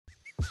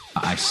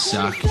I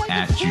suck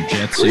at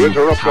jiu-jitsu.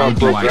 How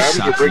do I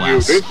suck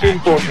less at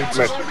jiu-jitsu?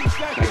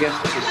 I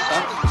guess to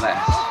suck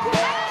less.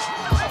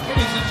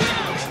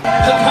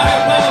 The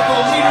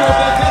diabolical leader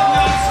of the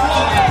Vietnam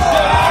Squad.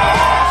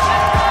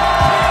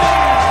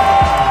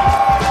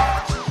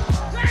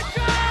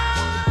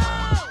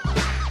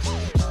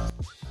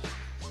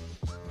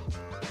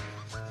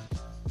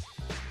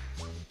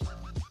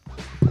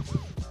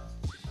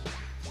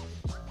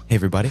 Hey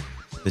everybody,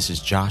 this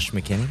is Josh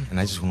McKinney, and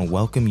I just want to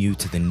welcome you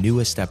to the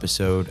newest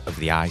episode of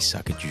the I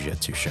Suck at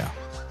Jiu-Jitsu show.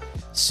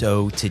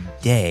 So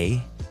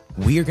today,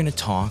 we are going to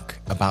talk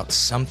about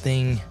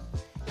something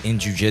in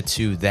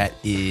jiu-jitsu that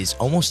is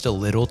almost a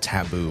little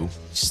taboo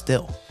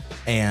still.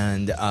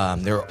 And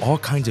there are all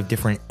kinds of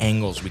different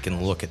angles we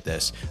can look at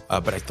this.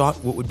 But I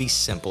thought what would be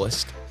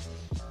simplest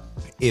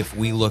if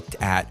we looked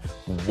at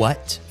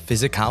what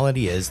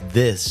physicality is.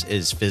 This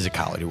is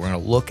physicality. We're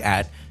going to look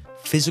at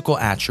physical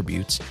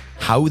attributes,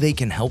 how they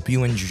can help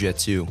you in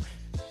jiu-jitsu,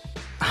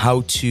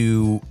 how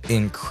to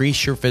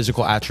increase your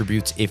physical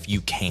attributes if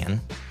you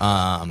can,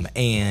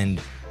 and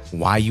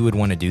why you would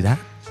want to do that.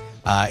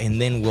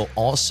 And then we'll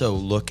also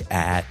look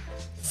at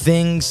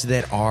things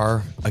that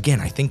are,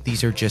 again, I think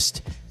these are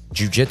just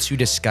jiu-jitsu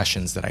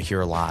discussions that I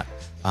hear a lot,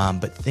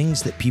 but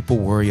things that people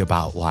worry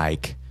about,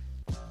 like,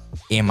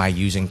 am I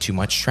using too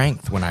much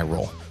strength when I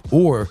roll?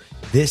 Or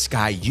this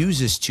guy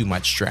uses too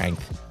much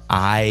strength.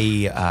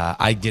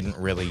 I didn't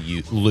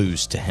really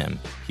lose to him.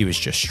 He was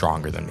just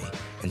stronger than me.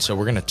 And so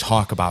we're going to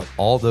talk about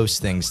all those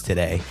things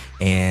today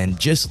and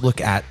just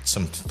look at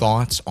some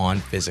thoughts on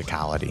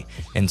physicality.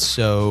 And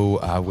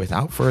so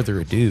without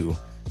further ado,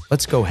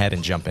 let's go ahead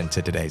and jump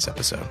into today's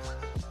episode.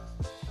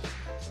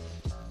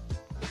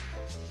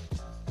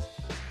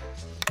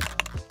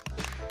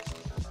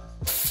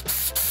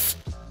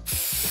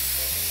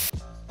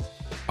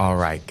 All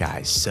right,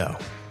 guys. So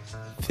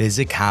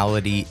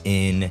physicality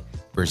in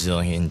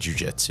Brazilian Jiu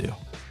Jitsu.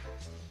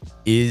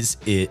 Is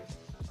it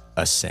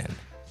a sin?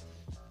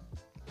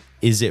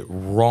 Is it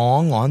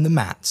wrong on the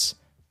mats?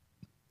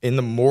 In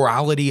the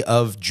morality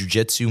of Jiu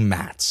Jitsu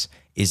mats,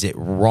 is it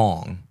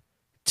wrong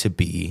to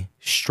be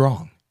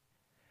strong?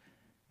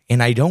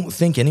 And I don't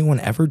think anyone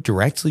ever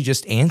directly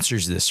just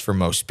answers this for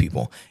most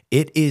people.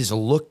 It is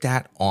looked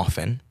at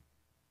often.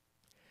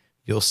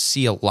 You'll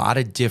see a lot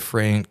of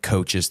different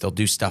coaches. They'll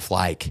do stuff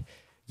like,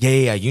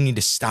 yeah, you need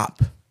to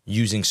stop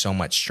using so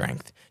much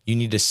strength. You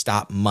need to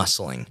stop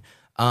muscling.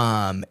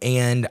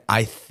 And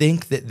I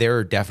think that there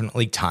are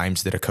definitely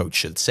times that a coach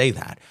should say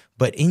that.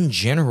 But in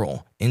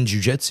general, in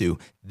jiu-jitsu,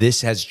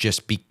 this has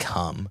just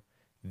become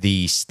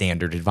the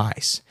standard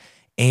advice.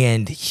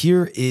 And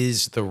here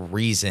is the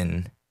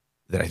reason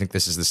that I think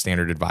this is the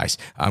standard advice.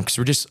 Because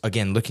we're just,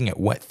 again, looking at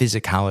what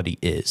physicality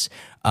is.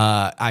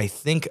 I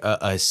think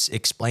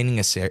explaining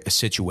a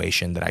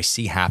situation that I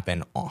see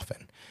happen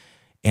often.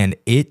 And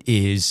it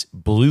is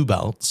blue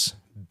belts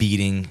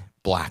beating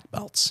black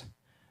belts.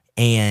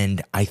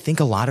 And I think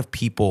a lot of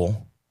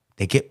people,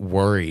 they get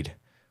worried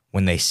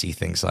when they see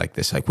things like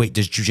this. Like, wait,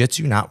 does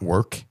jiu-jitsu not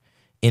work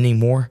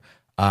anymore?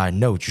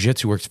 No,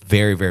 jiu-jitsu works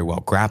very, very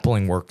well.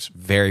 Grappling works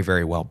very,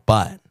 very well.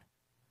 But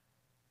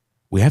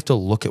we have to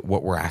look at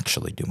what we're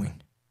actually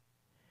doing.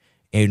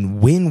 And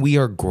when we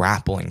are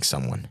grappling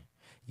someone,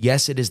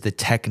 yes, it is the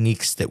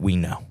techniques that we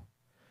know.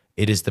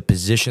 It is the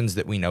positions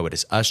that we know. It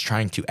is us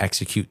trying to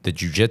execute the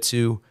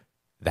jiu-jitsu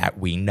that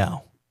we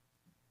know.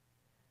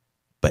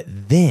 But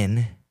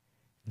then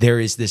there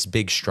is this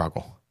big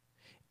struggle,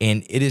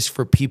 and it is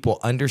for people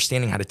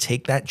understanding how to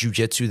take that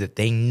jiu-jitsu that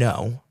they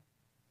know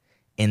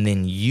and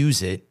then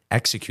use it,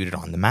 execute it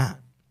on the mat.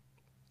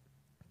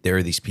 There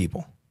are these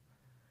people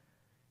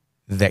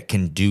that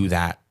can do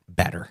that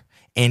better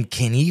and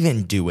can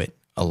even do it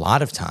a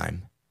lot of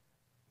time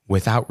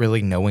without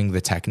really knowing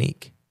the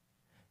technique.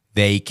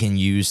 They can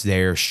use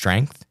their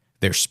strength,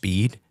 their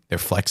speed, their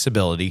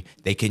flexibility.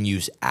 They can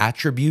use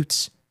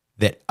attributes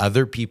that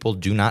other people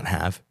do not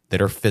have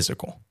that are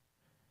physical.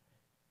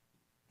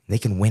 They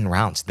can win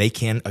rounds. They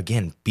can,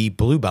 again, be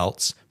blue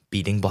belts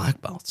beating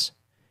black belts.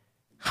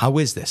 How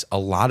is this? A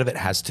lot of it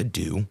has to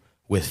do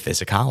with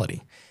physicality.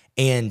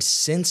 And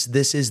since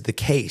this is the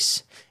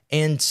case,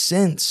 and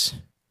since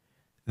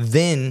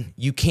then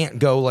you can't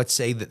go, let's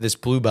say that this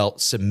blue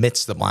belt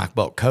submits the black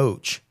belt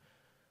coach.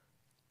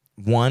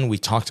 One, we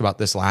talked about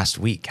this last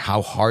week,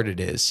 how hard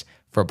it is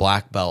for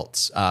black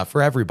belts,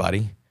 for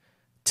everybody,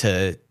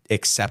 to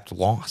accept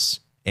loss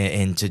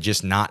and to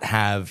just not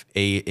have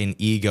an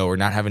ego or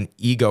not have an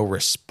ego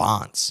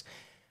response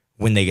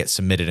when they get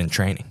submitted in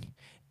training.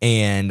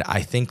 And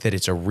I think that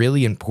it's a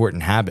really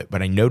important habit,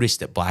 but I noticed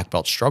that black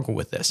belts struggle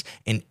with this.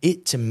 And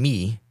it, to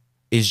me,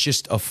 is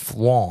just a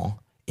flaw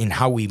in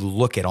how we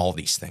look at all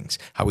these things,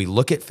 how we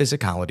look at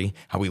physicality,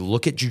 how we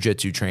look at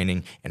jiu-jitsu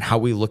training, and how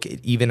we look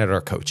at even at our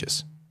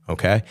coaches,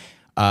 okay?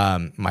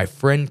 My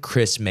friend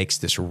Chris makes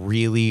this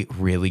really,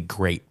 really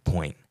great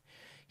point.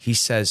 He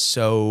says,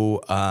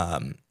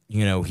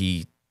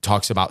 he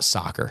talks about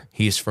soccer.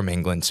 He's from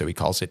England, so he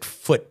calls it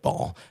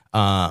football.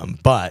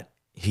 But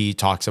he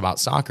talks about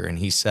soccer, and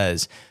he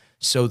says,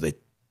 so the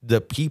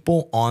the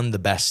people on the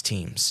best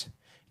teams,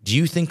 do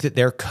you think that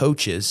their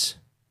coaches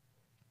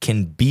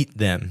can beat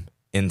them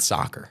in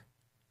soccer?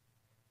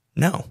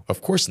 No,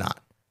 of course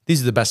not.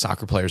 These are the best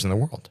soccer players in the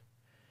world.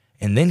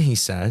 And then he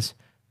says,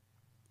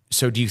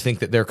 so do you think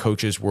that their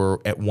coaches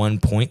were at one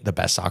point the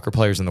best soccer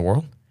players in the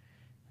world?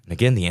 And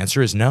again, the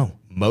answer is no.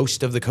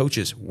 Most of the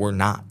coaches were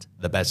not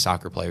the best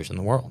soccer players in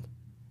the world.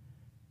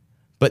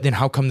 But then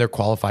how come they're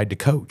qualified to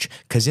coach?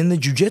 Because in the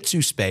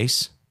jiu-jitsu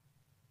space,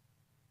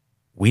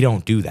 we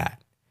don't do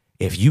that.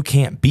 If you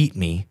can't beat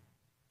me,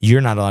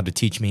 you're not allowed to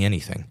teach me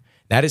anything.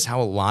 That is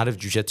how a lot of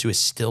jiu-jitsu is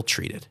still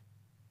treated.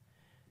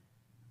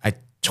 I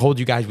told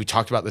you guys, we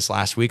talked about this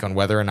last week on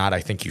whether or not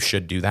I think you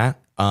should do that.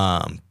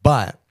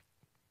 But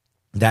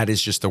that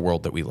is just the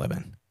world that we live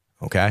in,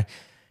 okay?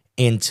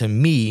 And to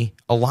me,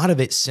 a lot of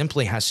it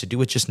simply has to do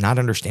with just not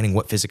understanding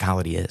what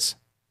physicality is.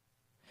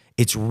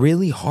 It's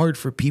really hard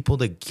for people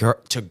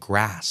to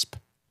grasp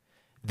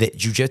that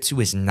jiu-jitsu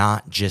is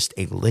not just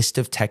a list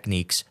of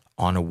techniques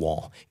on a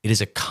wall. It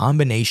is a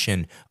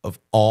combination of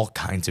all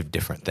kinds of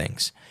different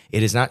things.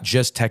 It is not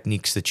just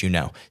techniques that you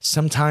know.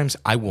 Sometimes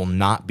I will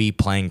not be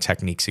playing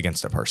techniques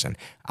against a person.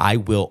 I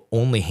will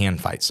only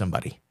hand fight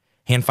somebody.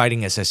 Hand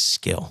fighting is a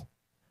skill.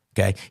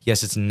 Okay.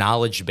 Yes, it's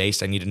knowledge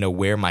based. I need to know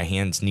where my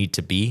hands need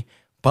to be,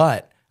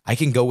 but I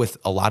can go with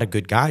a lot of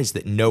good guys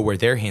that know where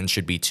their hands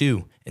should be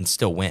too and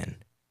still win.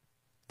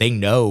 They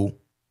know,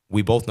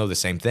 we both know the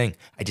same thing.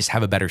 I just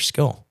have a better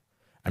skill.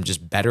 I'm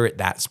just better at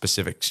that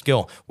specific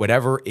skill,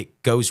 whatever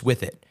it goes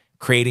with it.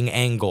 Creating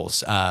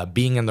angles,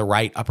 being in the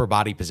right upper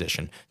body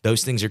position.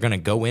 Those things are going to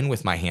go in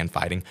with my hand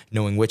fighting,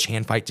 knowing which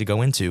hand fight to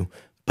go into,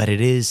 but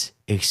it is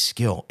a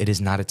skill. It is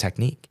not a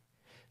technique.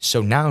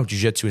 So now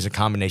jiu-jitsu is a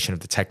combination of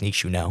the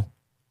techniques you know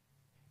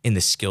and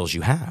the skills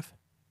you have.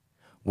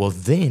 Well,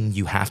 then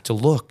you have to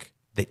look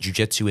that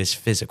jiu-jitsu is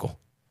physical.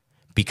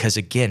 Because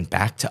again,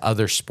 back to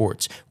other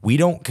sports, we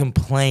don't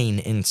complain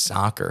in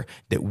soccer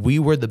that we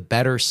were the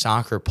better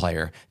soccer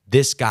player.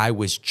 This guy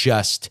was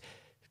just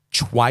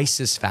twice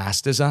as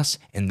fast as us,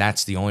 and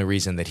that's the only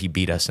reason that he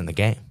beat us in the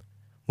game.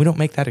 We don't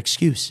make that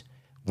excuse.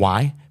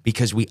 Why?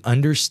 Because we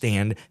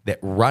understand that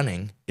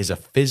running is a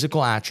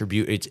physical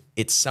attribute.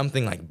 It's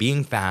something like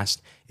being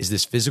fast is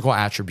this physical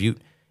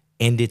attribute,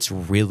 and it's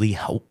really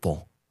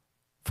helpful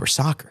for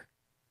soccer.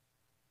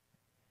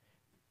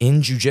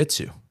 In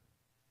jiu-jitsu,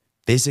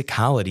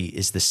 physicality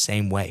is the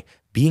same way.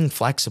 Being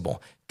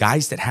flexible,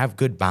 guys that have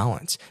good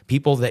balance,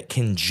 people that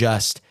can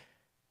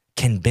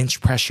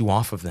bench press you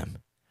off of them,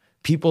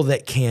 people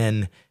that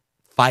can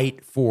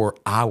fight for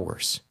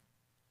hours,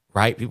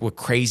 right? People with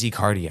crazy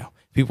cardio,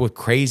 people with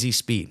crazy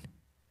speed.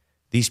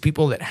 These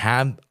people that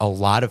have a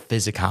lot of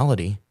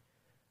physicality,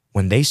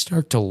 when they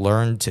start to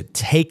learn to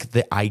take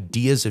the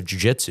ideas of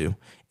jiu-jitsu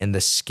and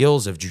the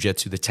skills of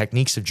jiu-jitsu, the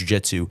techniques of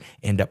jiu-jitsu,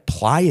 and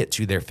apply it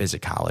to their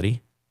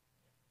physicality,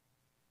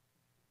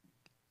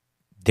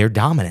 they're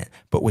dominant.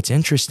 But what's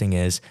interesting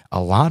is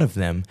a lot of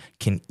them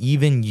can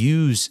even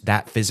use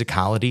that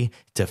physicality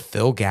to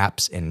fill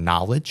gaps in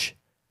knowledge,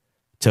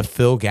 to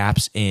fill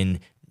gaps in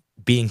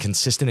being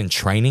consistent in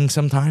training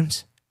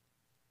sometimes.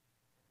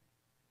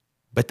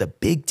 But the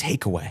big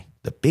takeaway,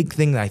 the big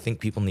thing that I think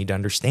people need to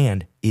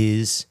understand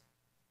is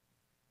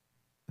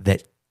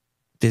that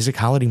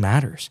physicality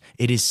matters.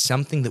 It is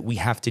something that we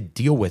have to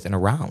deal with and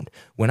around.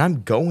 When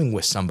I'm going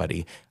with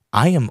somebody,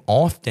 I am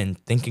often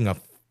thinking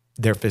of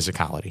their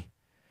physicality.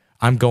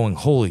 I'm going,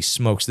 holy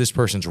smokes, this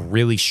person's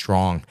really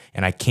strong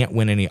and I can't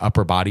win any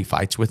upper body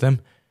fights with them.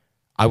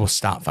 I will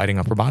stop fighting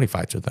upper body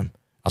fights with them.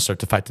 I'll start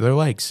to fight to their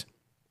legs.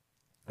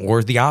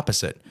 Or the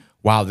opposite.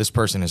 Wow, this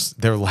person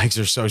their legs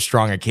are so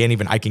strong. I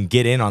can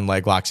get in on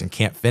leg locks and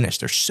can't finish.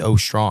 They're so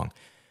strong.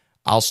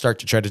 I'll start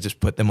to try to just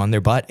put them on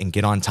their butt and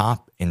get on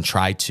top and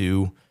try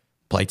to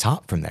play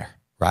top from there,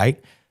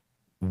 right?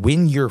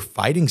 When you're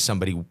fighting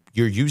somebody,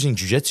 you're using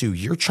jiu-jitsu,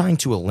 you're trying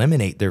to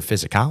eliminate their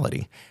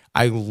physicality.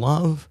 I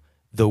love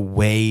the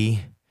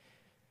way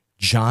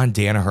John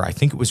Danaher, I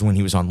think it was when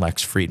he was on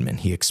Lex Friedman,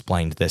 he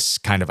explained this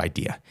kind of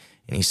idea.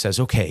 And he says,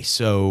 okay,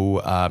 so,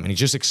 and he's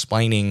just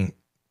explaining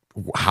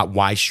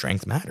why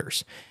strength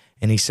matters.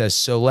 And he says,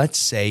 so let's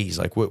say, he's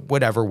like,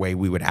 whatever way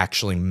we would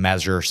actually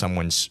measure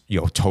someone's,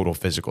 total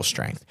physical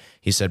strength.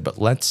 He said, but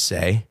let's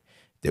say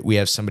that we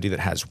have somebody that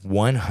has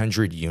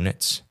 100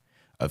 units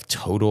of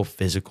total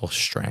physical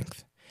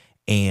strength.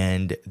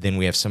 And then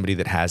we have somebody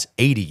that has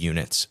 80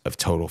 units of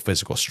total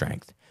physical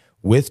strength.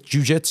 With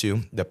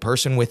jiu-jitsu, the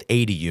person with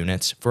 80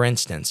 units, for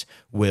instance,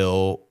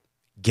 will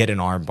get an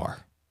arm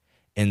bar.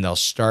 And they'll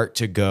start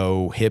to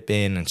go hip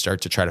in and start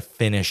to try to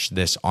finish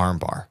this arm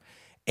bar.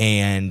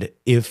 And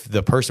if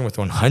the person with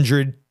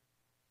 100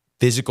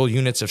 physical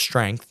units of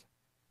strength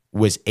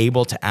was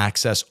able to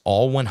access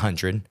all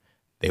 100,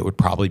 they would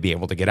probably be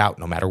able to get out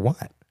no matter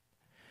what.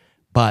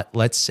 But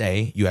let's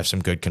say you have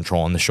some good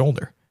control on the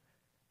shoulder.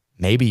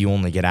 Maybe you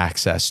only get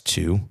access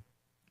to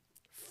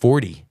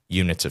 40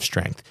 units of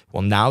strength.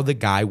 Well, now the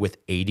guy with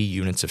 80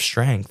 units of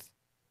strength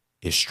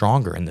is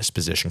stronger in this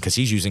position because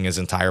he's using his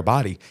entire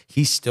body.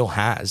 He still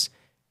has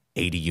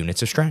 80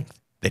 units of strength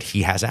that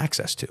he has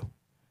access to.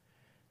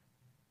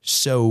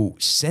 So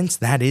since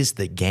that is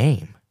the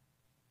game,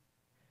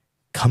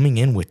 coming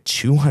in with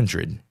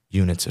 200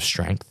 units of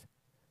strength,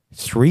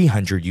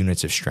 300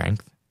 units of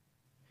strength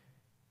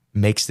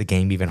makes the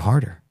game even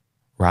harder,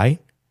 right?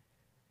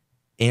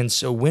 And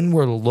so when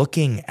we're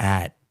looking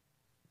at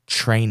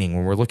training,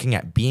 when we're looking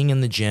at being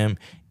in the gym,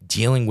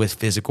 dealing with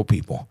physical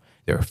people,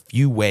 there are a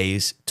few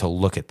ways to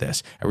look at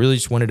this. I really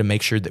just wanted to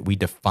make sure that we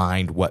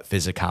defined what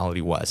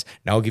physicality was.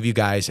 Now I'll give you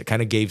guys, I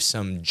kind of gave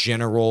some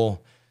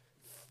general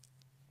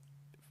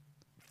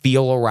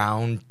feel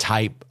around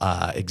type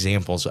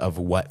examples of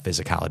what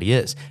physicality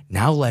is.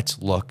 Now let's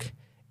look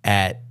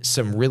at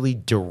some really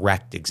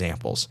direct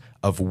examples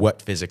of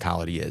what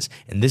physicality is.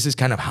 And this is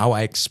kind of how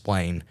I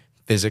explain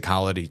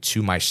physicality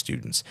to my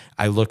students.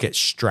 I look at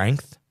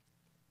strength.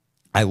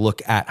 I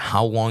look at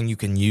how long you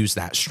can use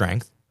that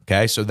strength.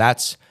 Okay, so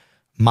that's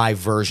my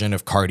version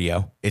of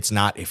cardio. It's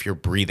not if you're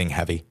breathing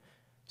heavy.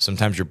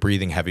 Sometimes you're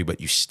breathing heavy,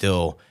 but you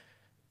still,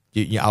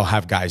 I'll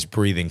have guys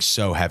breathing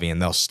so heavy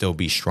and they'll still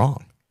be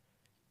strong.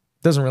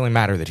 Doesn't really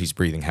matter that he's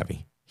breathing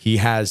heavy. He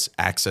has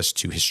access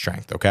to his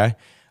strength, okay?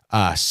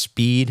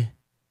 Speed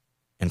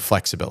and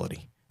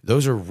flexibility.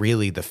 Those are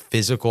really the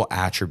physical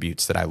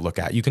attributes that I look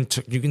at. You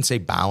can say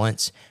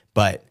balance,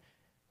 but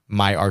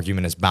my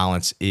argument is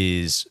balance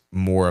is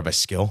more of a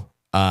skill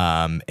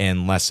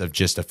and less of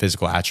just a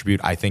physical attribute.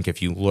 I think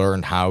if you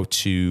learn how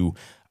to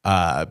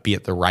be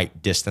at the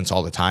right distance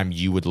all the time,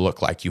 you would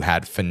look like you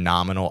had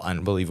phenomenal,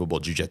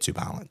 unbelievable jiu-jitsu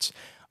balance.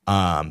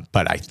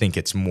 But I think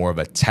it's more of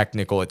a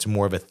technical, it's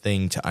more of a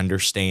thing to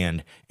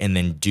understand and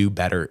then do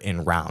better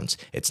in rounds.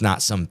 It's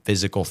not some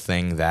physical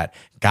thing that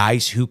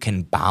guys who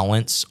can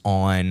balance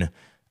on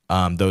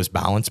those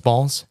balance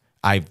balls,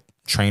 I've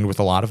trained with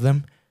a lot of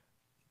them.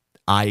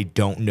 I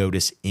don't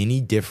notice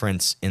any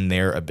difference in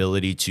their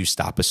ability to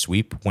stop a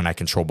sweep when I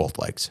control both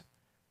legs.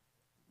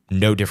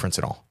 No difference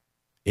at all.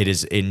 It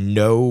is in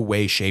no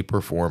way, shape,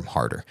 or form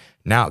harder.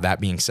 Now, that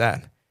being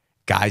said,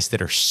 guys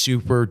that are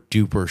super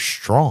duper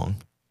strong,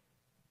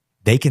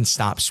 they can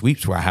stop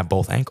sweeps where I have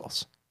both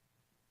ankles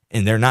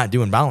and they're not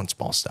doing balance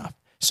ball stuff.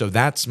 So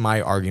that's my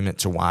argument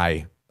to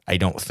why I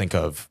don't think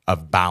of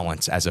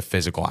balance as a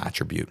physical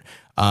attribute.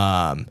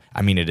 I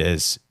mean, it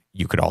is.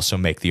 You could also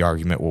make the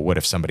argument, well, what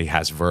if somebody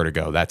has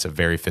vertigo? That's a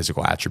very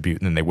physical attribute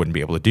and then they wouldn't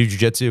be able to do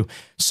jiu-jitsu.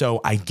 So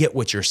I get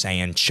what you're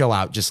saying. Chill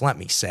out. Just let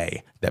me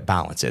say that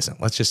balance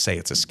isn't. Let's just say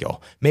it's a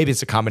skill. Maybe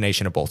it's a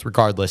combination of both.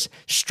 Regardless,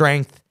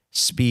 strength,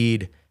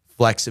 speed,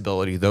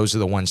 flexibility, those are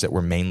the ones that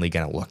we're mainly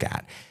going to look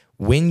at.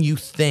 When you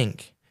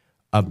think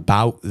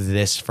about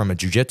this from a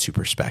jiu-jitsu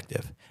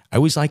perspective, I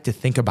always like to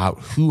think about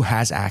who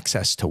has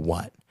access to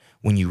what.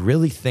 When you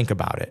really think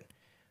about it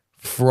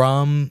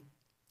from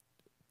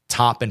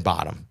top and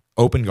bottom,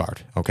 open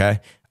guard,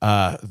 okay?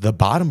 The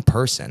bottom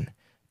person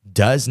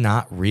does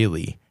not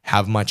really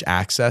have much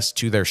access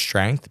to their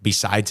strength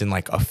besides in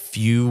like a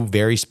few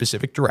very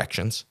specific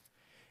directions.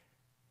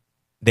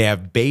 They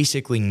have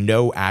basically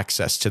no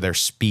access to their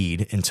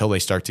speed until they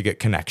start to get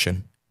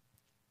connection.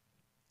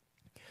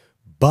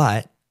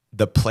 But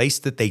the place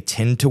that they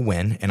tend to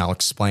win, and I'll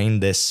explain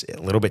this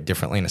a little bit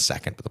differently in a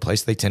second, but the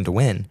place they tend to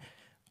win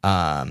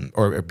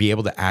or be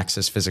able to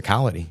access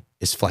physicality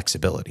is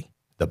flexibility.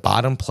 The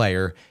bottom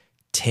player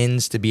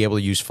tends to be able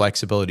to use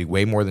flexibility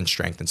way more than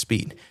strength and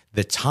speed.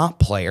 The top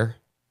player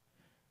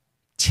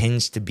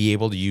tends to be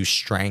able to use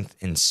strength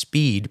and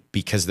speed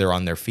because they're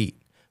on their feet.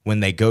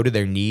 When they go to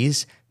their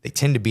knees, they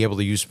tend to be able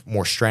to use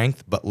more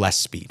strength, but less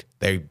speed.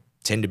 They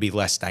tend to be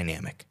less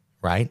dynamic,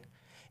 right?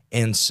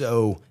 And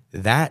so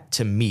that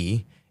to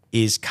me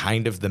is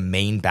kind of the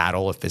main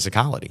battle of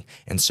physicality.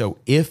 And so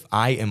if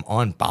I am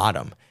on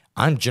bottom,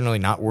 I'm generally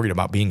not worried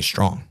about being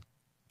strong.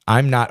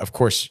 I'm not, of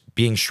course,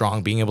 being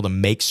strong, being able to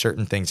make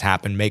certain things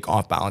happen, make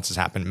off balances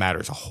happen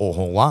matters a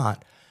whole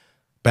lot.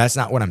 But that's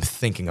not what I'm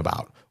thinking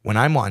about. When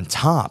I'm on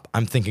top,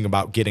 I'm thinking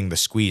about getting the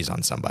squeeze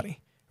on somebody,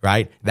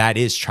 right? That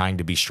is trying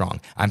to be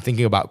strong. I'm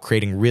thinking about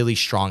creating really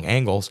strong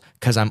angles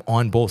because I'm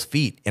on both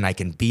feet and I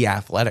can be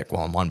athletic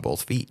while I'm on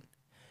both feet.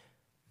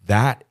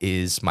 That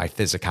is my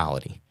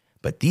physicality.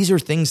 But these are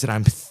things that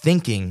I'm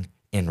thinking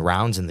in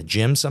rounds in the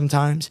gym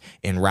sometimes,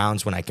 in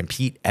rounds when I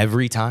compete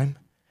every time,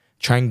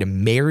 trying to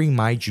marry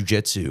my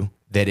jiu-jitsu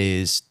that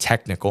is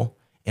technical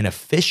and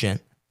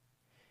efficient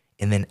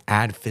and then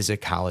add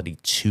physicality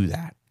to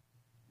that.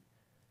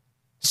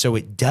 So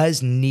it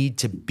does need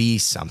to be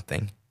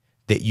something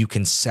that you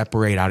can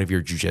separate out of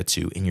your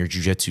jiu-jitsu and your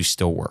jiu-jitsu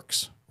still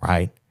works,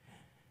 right?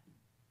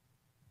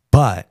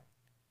 But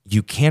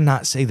you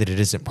cannot say that it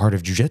isn't part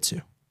of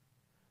jiu-jitsu.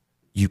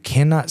 You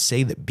cannot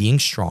say that being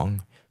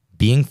strong,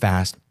 being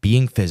fast,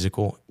 being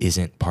physical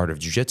isn't part of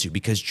jiu-jitsu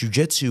because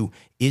jiu-jitsu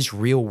is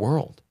real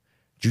world.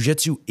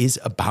 Jiu-jitsu is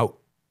about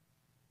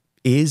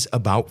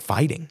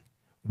fighting.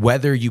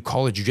 Whether you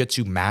call a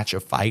jiu-jitsu match a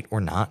fight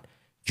or not,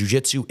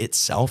 jiu-jitsu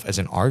itself as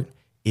an art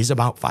is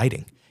about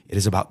fighting. It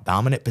is about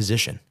dominant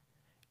position.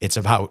 It's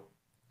about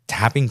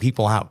tapping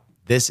people out.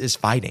 This is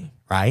fighting,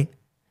 right?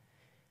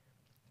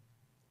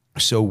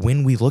 So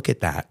when we look at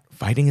that,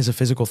 fighting is a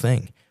physical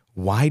thing.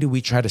 Why do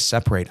we try to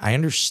separate? I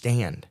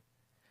understand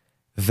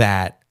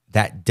that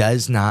that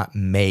does not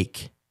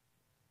make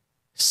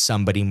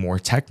somebody more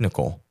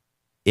technical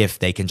if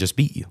they can just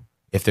beat you,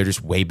 if they're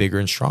just way bigger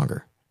and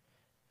stronger.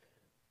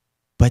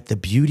 But the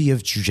beauty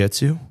of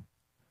jiu-jitsu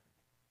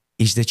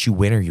is that you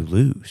win or you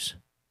lose,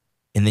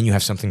 and then you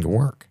have something to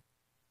work.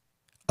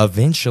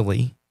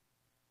 Eventually,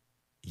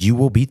 you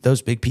will beat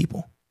those big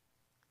people.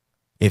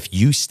 If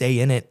you stay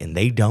in it and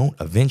they don't,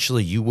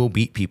 eventually you will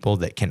beat people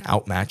that can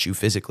outmatch you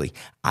physically.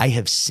 I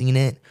have seen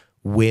it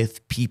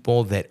with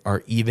people that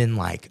are even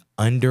like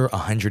under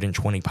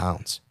 120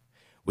 pounds,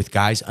 with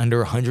guys under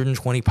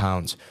 120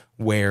 pounds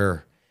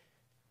where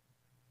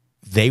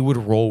they would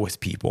roll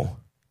with people.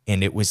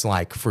 And it was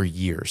like for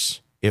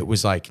years, it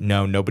was like,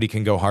 no, nobody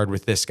can go hard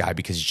with this guy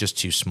because he's just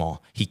too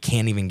small. He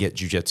can't even get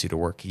jiu-jitsu to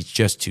work. He's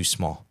just too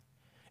small.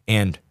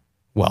 And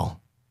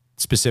well,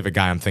 specific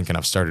guy I'm thinking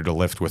of started to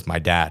lift with my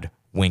dad,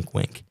 wink,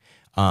 wink.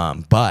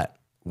 But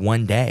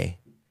one day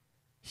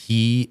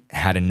he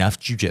had enough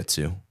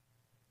jiu-jitsu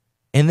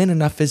and then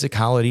enough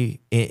physicality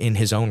in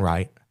his own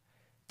right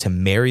to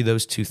marry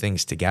those two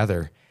things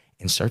together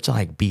and start to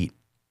like beat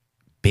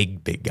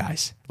big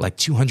guys, like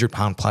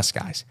 200-pound plus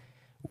guys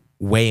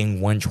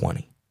weighing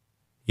 120.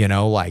 You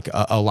know, like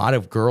a lot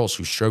of girls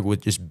who struggle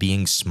with just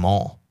being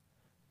small.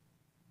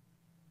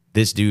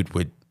 This dude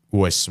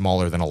was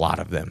smaller than a lot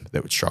of them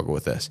that would struggle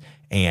with this,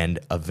 and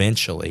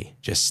eventually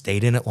just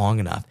stayed in it long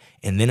enough.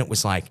 And then it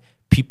was like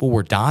people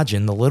were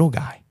dodging the little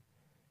guy.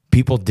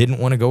 People didn't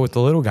want to go with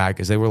the little guy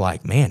because they were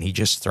like, man, he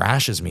just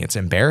thrashes me. It's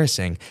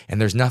embarrassing. And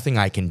there's nothing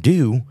I can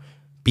do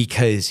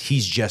because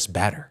he's just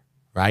better,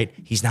 right?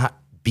 He's not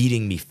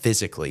beating me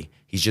physically.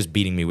 He's just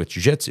beating me with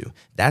jiu-jitsu.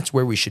 That's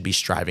where we should be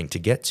striving to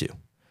get to.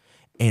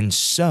 And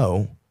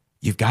so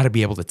you've got to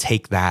be able to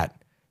take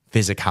that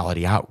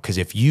physicality out, because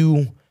if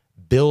you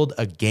build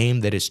a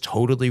game that is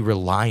totally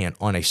reliant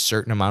on a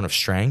certain amount of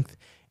strength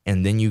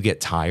and then you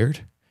get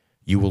tired,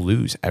 you will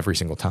lose every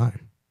single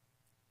time.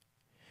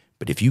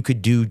 But if you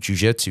could do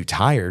jiu-jitsu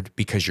tired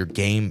because your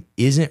game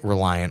isn't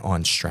reliant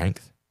on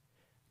strength,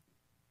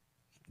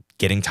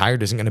 getting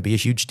tired isn't going to be a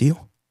huge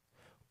deal.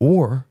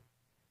 Or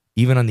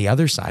even on the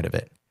other side of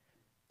it,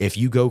 if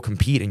you go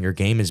compete and your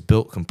game is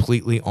built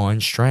completely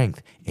on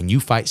strength and you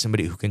fight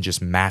somebody who can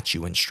just match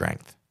you in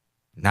strength,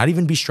 not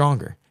even be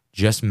stronger,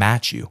 just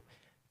match you,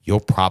 you'll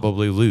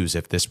probably lose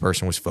if this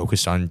person was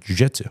focused on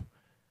jiu-jitsu.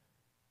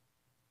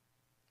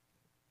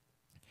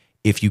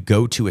 If you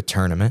go to a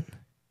tournament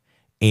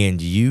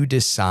and you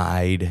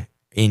decide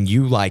and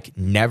you like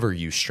never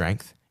use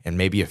strength, and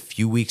maybe a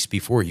few weeks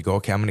before you go,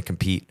 okay, I'm going to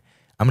compete,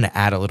 I'm going to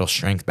add a little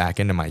strength back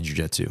into my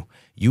jiu-jitsu,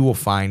 you will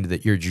find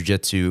that your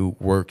jiu-jitsu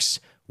works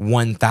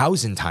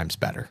 1,000 times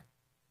better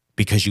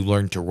because you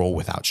learned to roll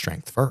without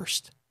strength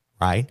first,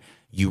 right?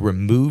 You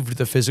removed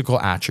the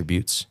physical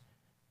attributes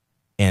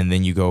and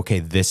then you go, okay,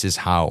 this is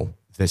how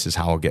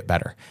I'll get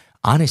better.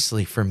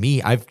 Honestly, for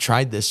me, I've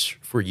tried this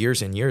for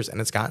years and years,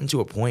 and it's gotten to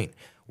a point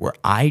where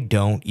I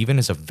don't, even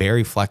as a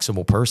very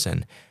flexible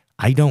person,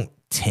 I don't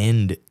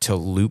tend to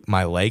loop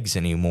my legs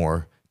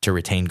anymore to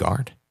retain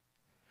guard.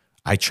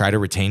 I try to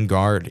retain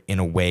guard in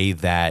a way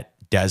that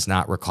does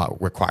not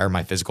require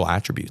my physical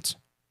attributes.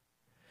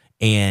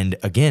 And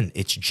again,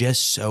 it's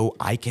just so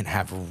I can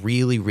have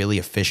really, really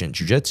efficient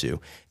jiu-jitsu.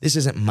 This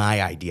isn't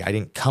my idea. I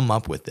didn't come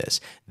up with this.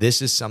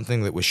 This is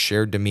something that was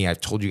shared to me. I've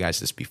told you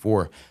guys this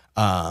before,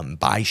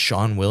 by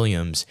Sean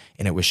Williams,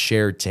 and it was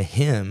shared to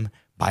him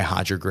by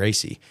Hodger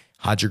Gracie.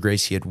 Hodger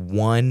Gracie had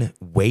won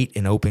weight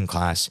in open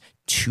class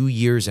 2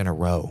 years in a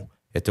row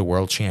at the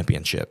World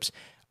Championships.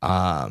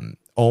 All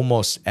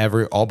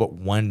but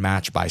one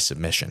match by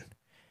submission.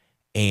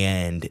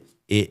 And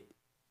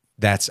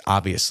that's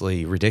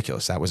obviously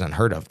ridiculous. That was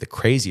unheard of. The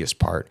craziest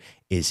part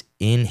is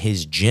in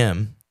his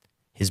gym,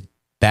 his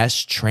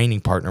best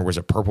training partner was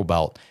a purple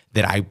belt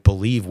that I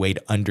believe weighed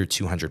under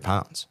 200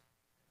 pounds.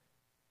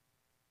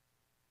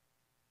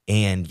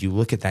 And you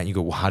look at that and you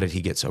go, well, how did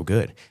he get so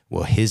good?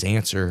 Well, his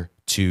answer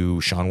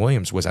to Sean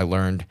Williams was, I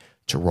learned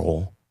to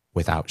roll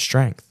without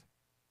strength.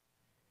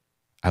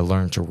 I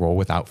learned to roll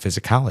without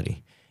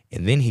physicality.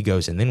 And then he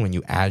goes, and then when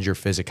you add your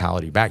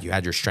physicality back, you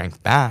add your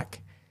strength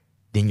back,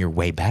 then you're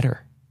way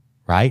better,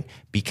 right?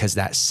 Because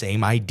that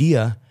same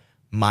idea,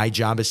 my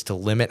job is to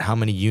limit how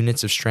many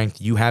units of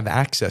strength you have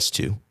access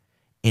to,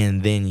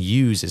 and then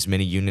use as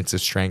many units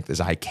of strength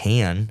as I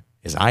can,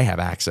 as I have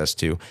access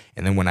to.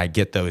 And then when I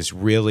get those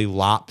really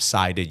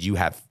lopsided, you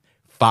have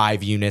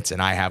 5 units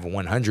and I have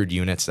 100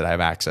 units that I have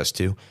access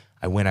to,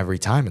 I win every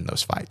time in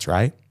those fights,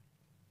 right?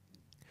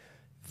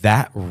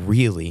 That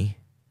really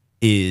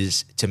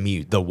is, to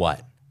me, the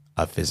what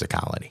of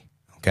physicality,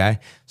 okay?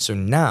 So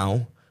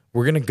now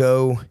we're going to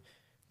go,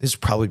 this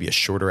will probably be a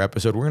shorter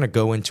episode. We're going to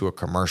go into a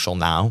commercial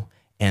now,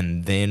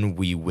 and then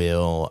we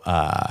will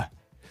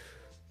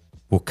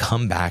we'll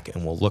come back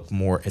and we'll look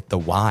more at the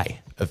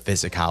why of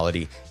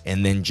physicality,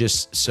 and then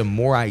just some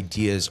more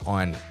ideas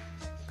on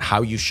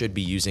how you should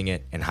be using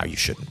it and how you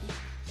shouldn't.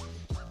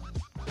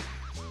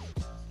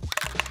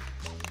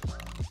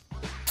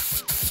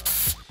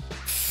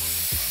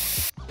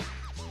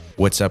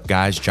 What's up,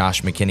 guys?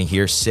 Josh McKinney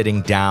here,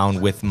 sitting down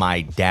with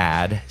my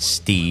dad,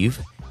 Steve,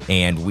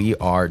 and we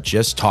are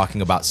just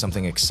talking about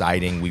something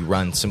exciting. We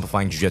run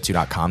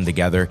simplifyingjujitsu.com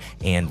together,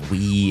 and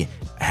we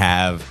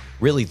have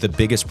really the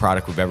biggest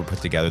product we've ever put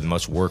together, the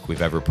most work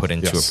we've ever put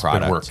into a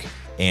product.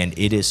 And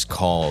it is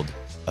called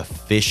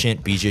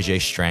Efficient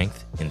BJJ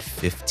Strength in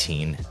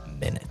 15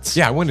 minutes.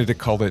 Yeah, I wanted to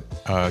call it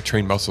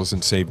Train Muscles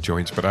and Save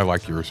Joints, but I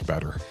like yours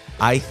better.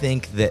 I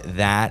think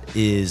that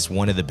is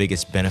one of the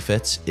biggest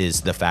benefits,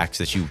 is the fact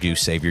that you do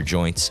save your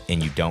joints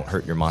and you don't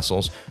hurt your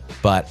muscles.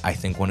 But I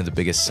think one of the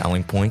biggest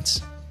selling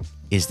points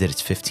is that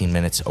it's 15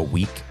 minutes a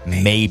week,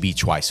 maybe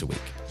twice a week.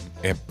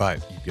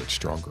 But you get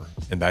stronger.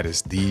 And that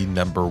is the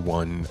number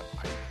one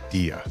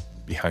idea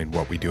behind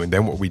what we do. And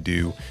then what we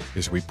do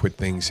is we put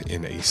things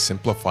in a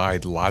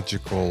simplified,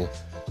 logical,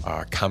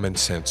 common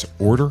sense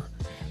order,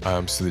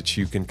 so that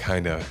you can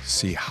kind of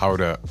see how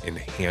to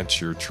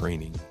enhance your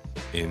training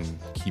and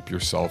keep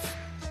yourself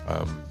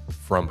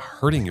from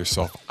hurting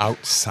yourself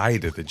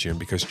outside of the gym,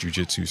 because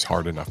jiu-jitsu is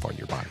hard enough on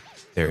your body.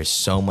 There is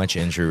so much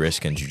injury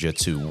risk in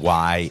jiu-jitsu.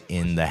 Why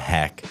in the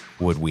heck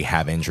would we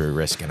have injury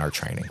risk in our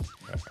training?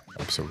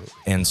 Absolutely.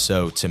 And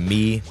so to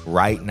me,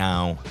 right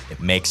now, it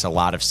makes a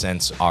lot of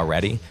sense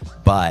already.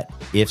 But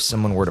if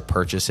someone were to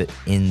purchase it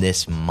in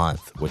this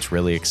month, what's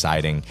really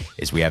exciting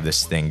is we have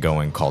this thing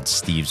going called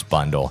Steve's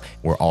Bundle.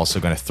 We're also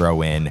going to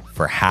throw in,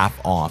 for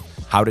half off,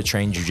 how to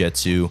train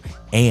jiu-jitsu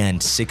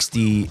and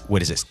 60,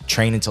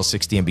 train until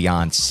 60 and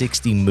beyond,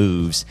 60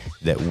 moves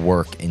that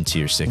work into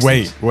your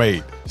 60s.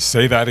 Wait,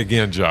 say that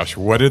again, Josh.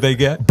 What do they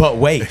get? But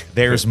wait,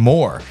 there's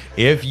more.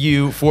 If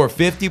you, for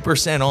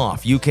 50%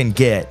 off, you can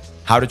get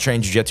How to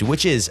Train Jiu-Jitsu,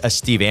 which is a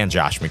Steve and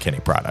Josh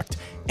McKinney product,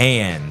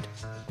 and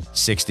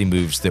 60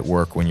 moves that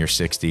work when you're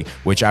 60,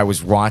 which I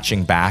was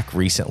watching back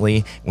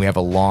recently. We have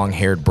a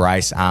long-haired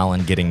Bryce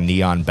Allen getting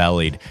neon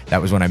bellied.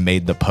 That was when I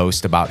made the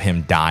post about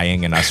him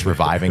dying and us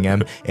reviving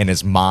him, and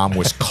his mom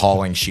was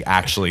calling. She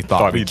actually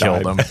thought we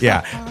killed him.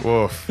 Yeah.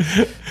 Woof.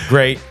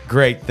 Great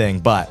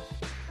thing, but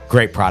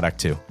great product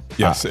too.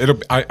 Yes,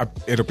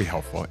 it'll be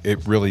helpful.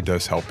 It really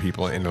does help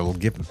people, and it'll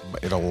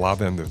allow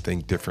them to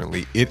think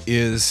differently. It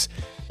is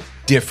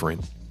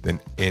different than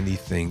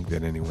anything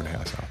that anyone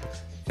has out there.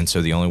 And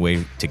so the only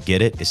way to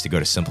get it is to go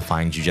to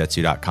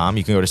simplifyingjujitsu.com.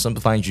 You can go to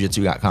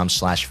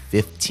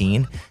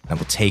simplifyingjujitsu.com/15. That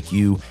will take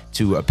you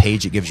to a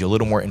page that gives you a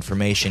little more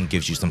information,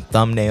 gives you some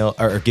thumbnail,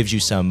 or gives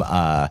you some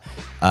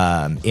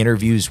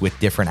interviews with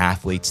different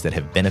athletes that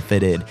have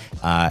benefited,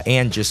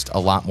 and just a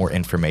lot more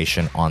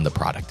information on the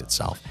product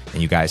itself.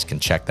 And you guys can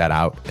check that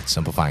out at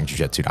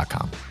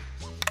simplifyingjujitsu.com.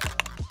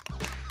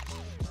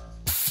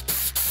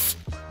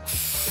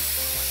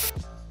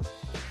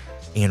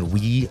 And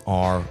we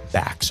are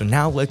back. So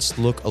now let's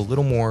look a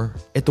little more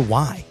at the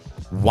why.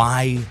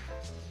 Why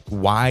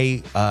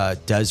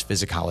does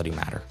physicality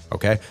matter?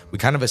 Okay, we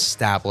kind of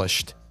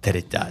established that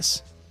it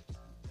does.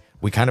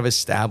 We kind of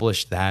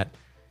established that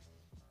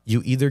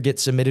you either get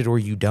submitted or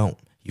you don't.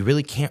 You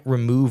really can't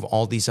remove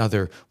all these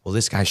other, well,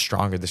 this guy's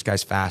stronger, this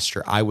guy's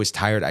faster, I was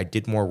tired, I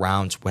did more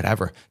rounds,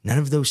 whatever. None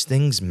of those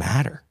things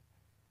matter.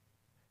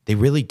 They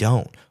really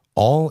don't.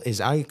 All,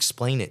 as I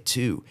explain it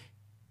too,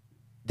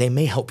 they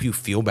may help you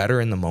feel better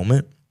in the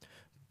moment,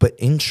 but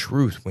in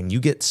truth, when you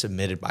get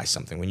submitted by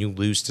something, when you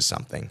lose to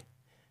something,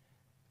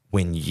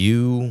 when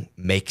you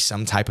make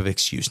some type of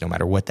excuse, no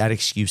matter what that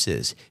excuse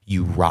is,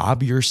 you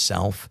rob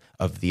yourself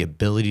of the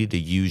ability to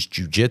use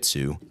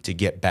jiu-jitsu to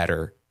get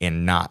better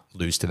and not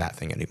lose to that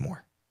thing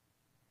anymore.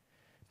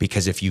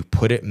 Because if you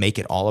make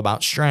it all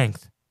about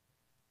strength,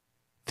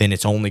 then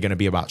it's only going to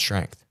be about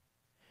strength.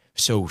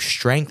 So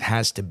strength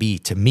has to be,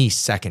 to me,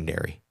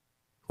 secondary,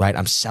 right?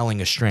 I'm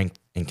selling a strength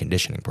and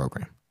conditioning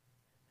program,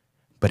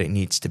 but it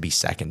needs to be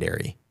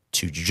secondary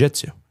to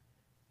jiu-jitsu.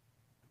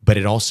 But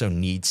it also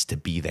needs to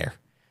be there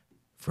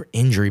for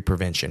injury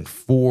prevention,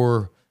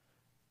 for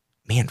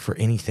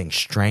anything.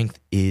 Strength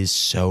is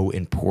so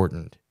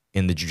important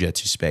in the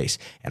jiu-jitsu space.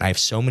 And I have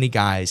so many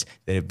guys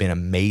that have been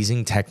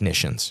amazing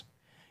technicians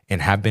and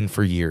have been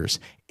for years.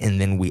 And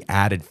then we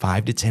added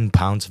 5 to 10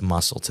 pounds of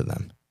muscle to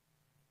them,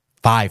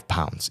 5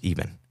 pounds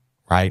even,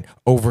 right?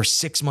 Over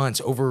 6 months,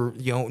 over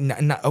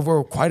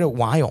quite a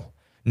while.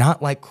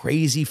 Not like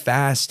crazy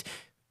fast,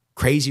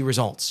 crazy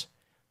results,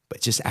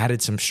 but just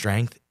added some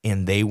strength,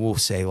 and they will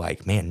say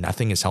like, man,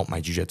 nothing has helped my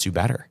jiu-jitsu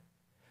better.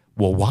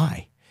 Well,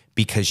 why?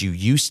 Because you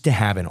used to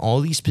have, in all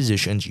these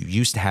positions, you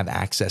used to have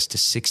access to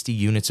 60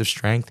 units of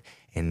strength,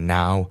 and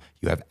now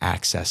you have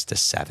access to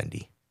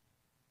 70.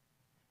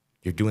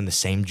 You're doing the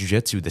same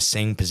jiu-jitsu, the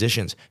same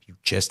positions, you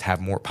just have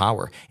more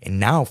power. And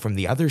now from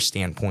the other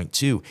standpoint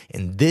too,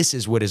 and this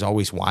is what is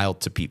always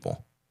wild to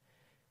people,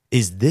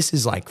 this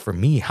is like, for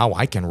me, how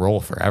I can roll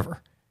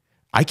forever.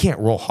 I can't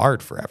roll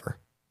hard forever,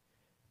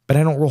 but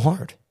I don't roll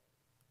hard.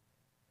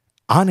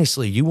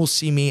 Honestly, you will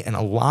see me in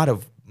a lot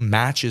of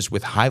matches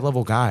with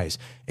high-level guys,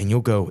 and you'll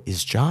go,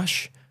 is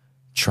Josh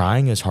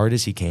trying as hard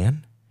as he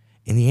can?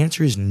 And the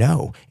answer is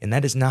no. And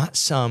that is not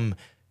some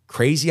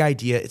crazy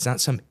idea. It's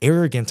not some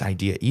arrogant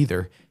idea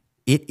either.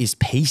 It is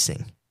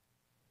pacing.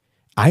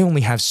 I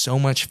only have so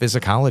much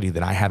physicality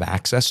that I have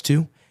access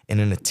to. And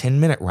in a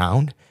 10-minute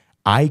round,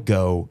 I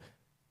have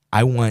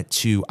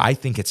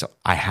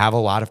a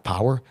lot of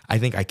power. I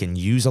think I can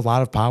use a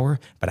lot of power,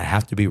 but I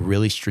have to be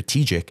really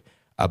strategic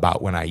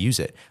about when I use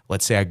it.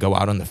 Let's say I go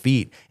out on the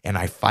feet and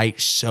I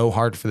fight so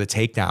hard for the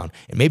takedown,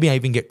 and maybe I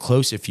even get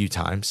close a few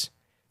times,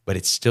 but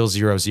it's still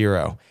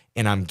 0-0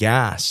 and I'm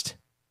gassed.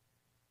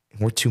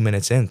 And we're 2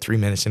 minutes in, 3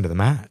 minutes into the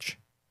match.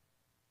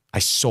 I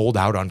sold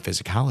out on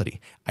physicality.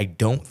 I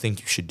don't think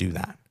you should do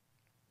that.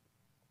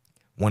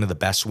 One of the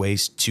best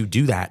ways to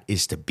do that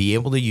is to be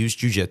able to use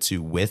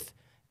jiu-jitsu with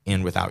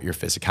and without your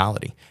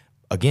physicality.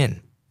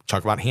 Again,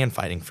 talk about hand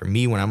fighting. For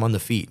me, when I'm on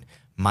the feet,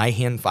 my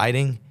hand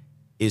fighting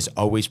is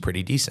always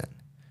pretty decent.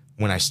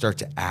 When I start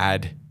to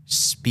add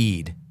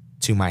speed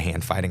to my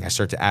hand fighting, I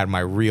start to add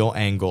my real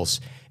angles,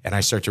 and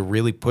I start to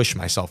really push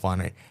myself on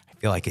it, I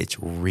feel like it's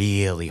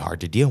really hard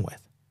to deal with.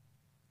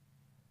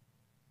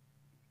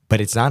 But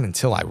it's not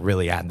until I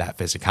really add that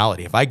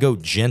physicality. If I go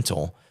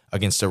gentle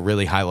against a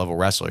really high-level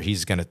wrestler,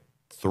 he's going to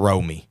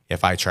throw me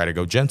if I try to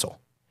go gentle.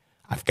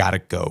 I've got to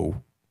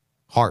go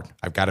hard.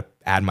 I've got to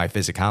add my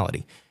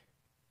physicality.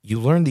 You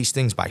learn these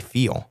things by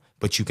feel,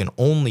 but you can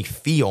only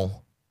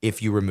feel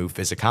if you remove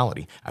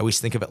physicality. I always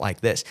think of it like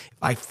this. If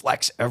I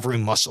flex every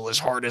muscle as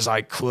hard as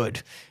I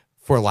could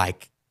for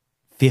like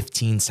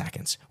 15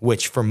 seconds,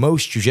 which for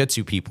most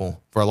jiu-jitsu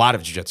people, for a lot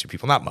of jiu-jitsu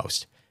people, not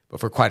most, but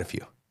for quite a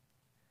few,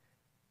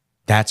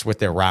 that's what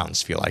their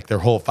rounds feel like. Their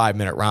whole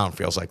 5-minute round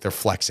feels like they're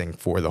flexing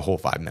for the whole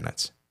 5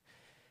 minutes.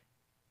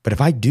 But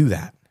if I do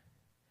that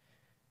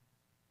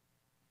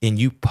and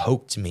you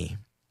poked me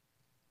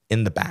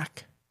in the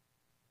back,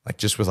 like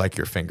just with like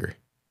your finger,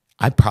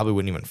 I probably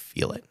wouldn't even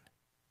feel it.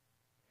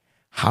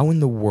 How in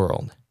the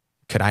world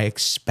could I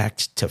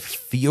expect to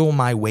feel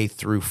my way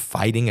through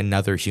fighting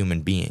another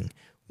human being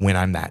when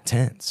I'm that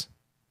tense?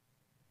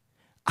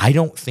 I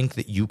don't think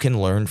that you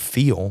can learn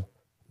feel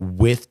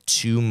with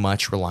too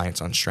much reliance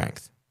on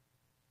strength.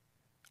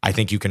 I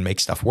think you can make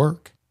stuff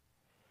work,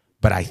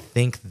 but I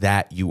think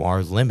that you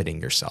are limiting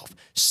yourself.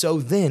 So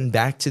then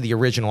back to the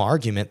original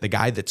argument, the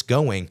guy that's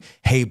going,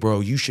 hey bro,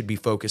 you should be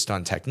focused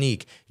on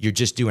technique. You're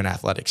just doing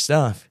athletic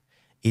stuff.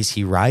 Is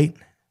he right?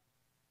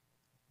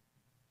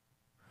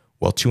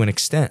 Well, to an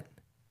extent.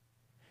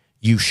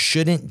 You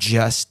shouldn't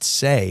just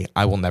say,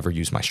 I will never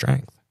use my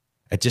strength.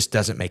 It just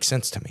doesn't make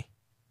sense to me.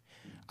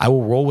 I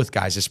will roll with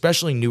guys,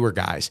 especially newer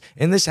guys,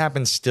 and this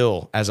happens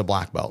still as a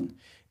black belt,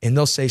 and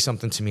they'll say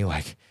something to me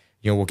like,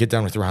 we'll get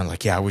done with the round,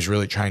 like, yeah, I was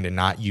really trying to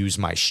not use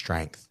my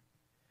strength.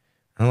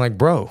 And I'm like,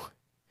 bro,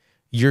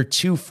 you're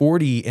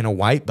 240 in a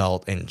white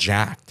belt and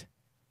jacked.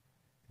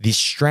 The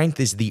strength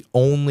is the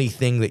only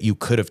thing that you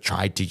could have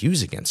tried to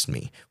use against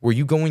me. Were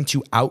you going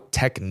to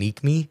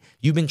out-technique me?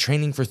 You've been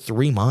training for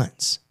 3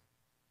 months.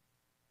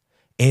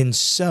 And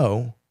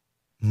so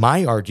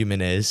my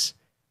argument is,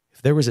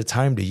 if there was a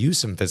time to use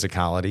some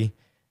physicality,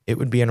 it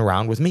would be in a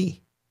round with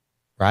me,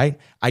 right?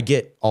 I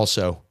get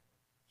also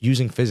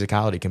using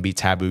physicality can be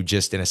taboo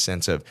just in a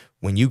sense of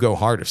when you go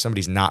hard, if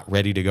somebody's not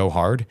ready to go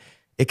hard,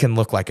 it can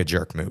look like a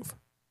jerk move.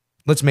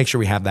 Let's make sure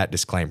we have that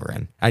disclaimer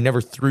in. I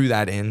never threw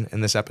that in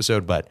this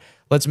episode, but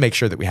let's make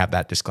sure that we have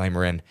that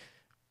disclaimer in.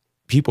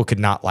 People could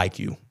not like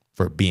you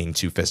for being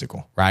too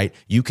physical, right?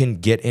 You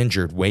can get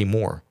injured way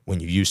more when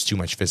you use too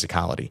much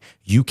physicality.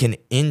 You can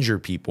injure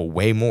people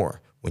way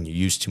more when you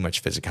use too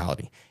much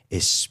physicality,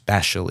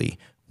 especially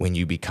when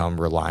you become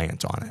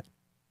reliant on it.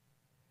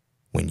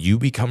 When you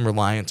become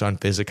reliant on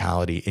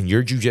physicality and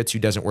your jiu-jitsu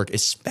doesn't work,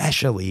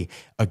 especially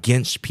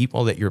against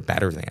people that you're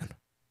better than,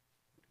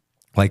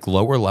 like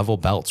lower level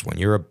belts, when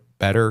you're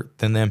better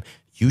than them,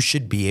 you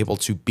should be able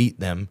to beat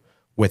them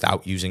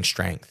without using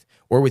strength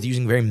or with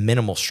using very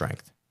minimal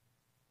strength.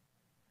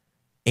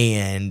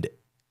 And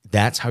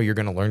that's how you're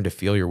going to learn to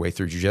feel your way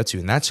through jiu-jitsu.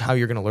 And that's how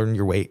you're going to learn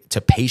your way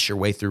to pace your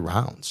way through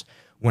rounds.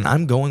 When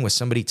I'm going with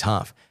somebody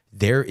tough,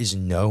 there is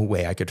no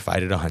way I could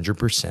fight at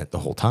 100% the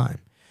whole time.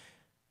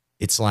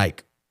 It's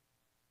like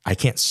I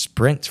can't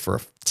sprint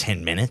for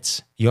 10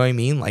 minutes. You know what I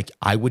mean? Like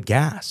I would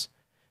gas.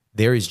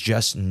 There is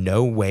just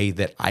no way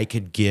that I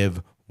could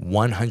give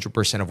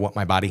 100% of what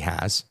my body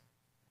has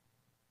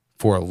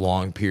for a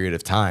long period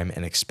of time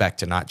and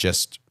expect to not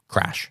just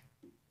crash.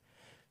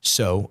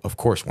 So, of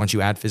course, once you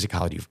add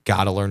physicality, you've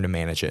got to learn to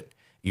manage it.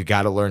 You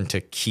got to learn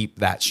to keep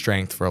that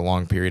strength for a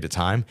long period of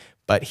time.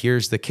 But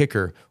here's the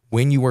kicker.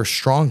 When you are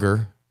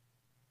stronger,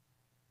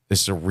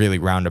 this is a really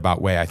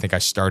roundabout way. I think I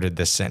started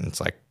this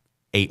sentence like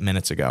 8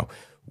 minutes ago.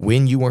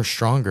 When you are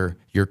stronger,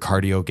 your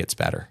cardio gets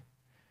better.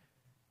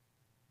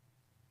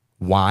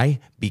 Why?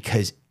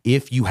 Because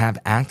if you have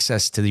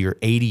access to your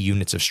 80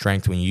 units of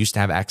strength when you used to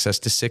have access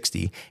to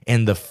 60,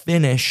 and the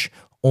finish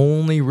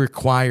only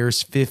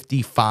requires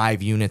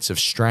 55 units of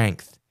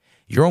strength,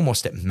 you're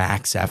almost at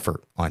max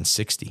effort on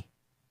 60.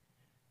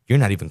 You're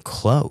not even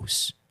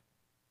close.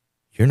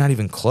 You're not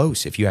even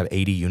close if you have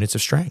 80 units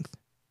of strength.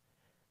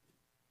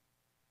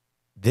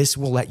 This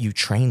will let you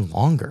train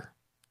longer.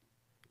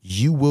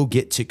 You will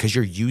get to, because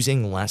you're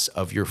using less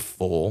of your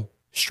full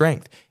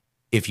strength.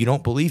 If you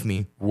don't believe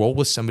me, roll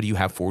with somebody you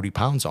have 40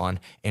 pounds on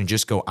and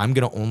just go, I'm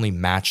going to only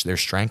match their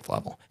strength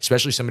level,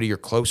 especially somebody you're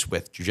close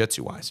with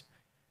jiu-jitsu wise.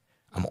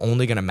 I'm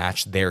only going to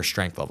match their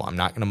strength level. I'm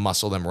not going to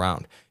muscle them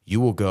around.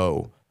 You will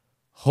go,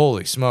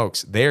 holy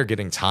smokes, they're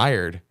getting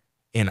tired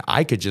and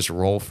I could just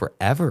roll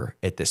forever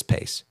at this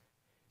pace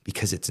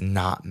because it's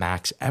not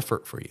max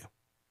effort for you.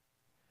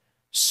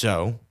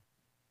 So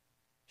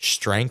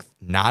strength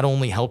not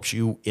only helps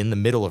you in the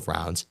middle of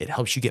rounds, it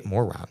helps you get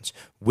more rounds,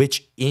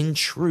 which in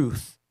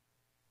truth,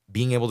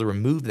 being able to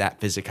remove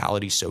that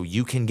physicality so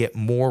you can get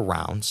more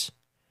rounds,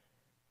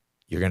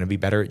 you're going to be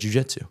better at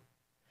jiu-jitsu.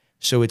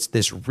 So it's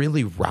this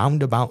really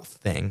roundabout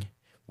thing.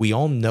 We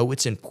all know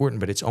it's important,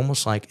 but it's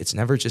almost like it's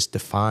never just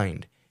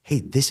defined. Hey,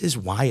 this is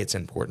why it's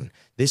important.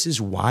 This is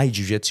why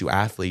jiu-jitsu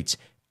athletes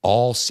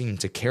all seem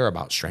to care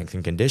about strength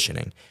and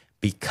conditioning,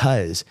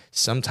 because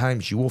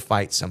sometimes you will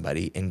fight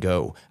somebody and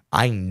go,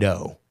 I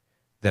know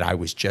that I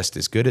was just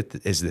as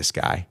good as this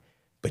guy,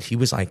 but he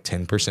was like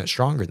 10%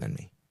 stronger than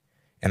me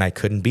and I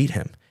couldn't beat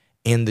him.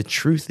 And the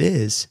truth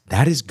is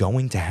that is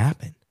going to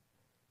happen.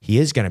 He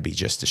is going to be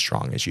just as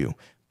strong as you.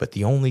 But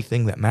the only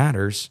thing that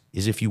matters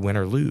is if you win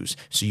or lose.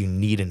 So you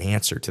need an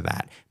answer to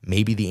that.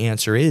 Maybe the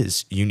answer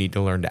is you need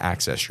to learn to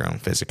access your own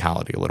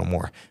physicality a little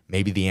more.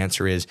 Maybe the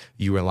answer is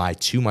you rely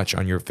too much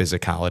on your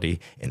physicality,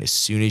 and as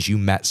soon as you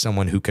met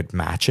someone who could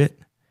match it,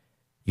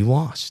 you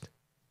lost.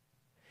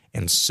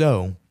 And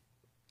so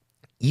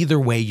either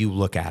way you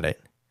look at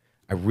it,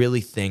 I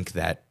really think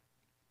that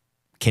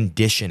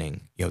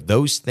conditioning,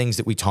 those things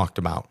that we talked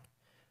about,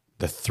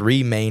 the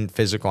three main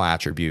physical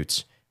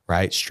attributes,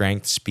 right?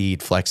 Strength,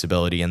 speed,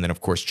 flexibility, and then of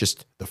course,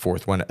 just the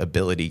fourth one,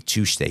 ability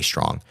to stay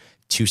strong,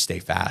 to stay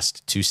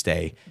fast, to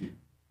stay,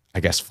 I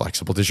guess,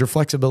 flexible. Does your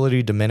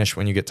flexibility diminish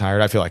when you get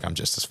tired? I feel like I'm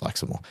just as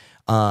flexible.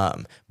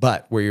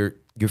 But where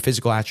your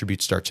physical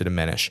attributes start to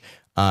diminish,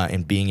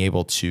 and being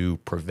able to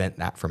prevent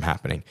that from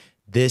happening.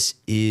 This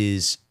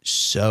is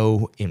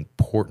so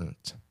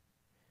important.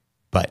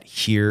 But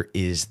here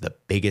is the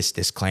biggest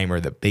disclaimer,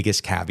 the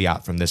biggest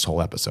caveat from this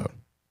whole episode.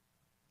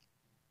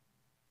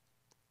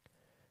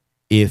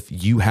 If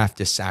you have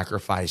to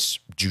sacrifice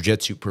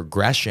jiu-jitsu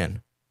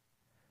progression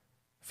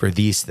for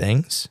these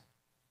things,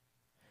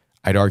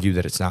 I'd argue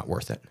that it's not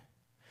worth it.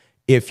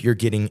 If you're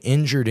getting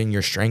injured in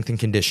your strength and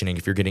conditioning,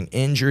 if you're getting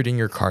injured in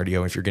your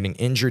cardio, if you're getting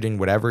injured in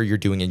whatever you're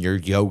doing in your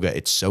yoga,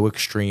 it's so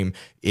extreme,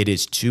 it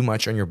is too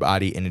much on your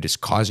body, and it is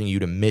causing you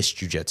to miss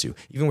jiu-jitsu.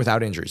 Even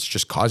without injury, it's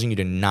just causing you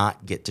to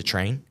not get to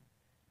train.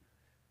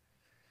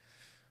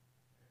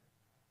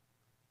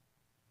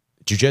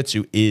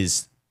 Jiu-jitsu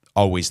is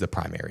always the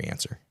primary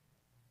answer.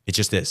 It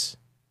just is.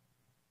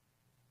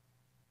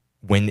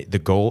 When the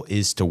goal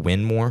is to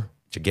win more,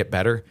 to get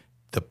better,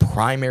 the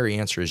primary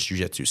answer is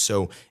jiu-jitsu.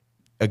 So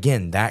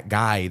again, that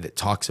guy that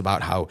talks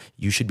about how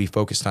you should be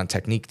focused on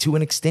technique, to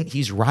an extent,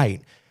 he's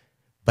right.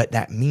 But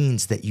that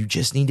means that you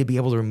just need to be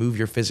able to remove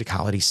your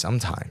physicality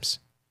sometimes.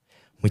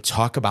 We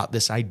talk about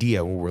this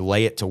idea, we'll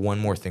relay it to one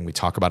more thing we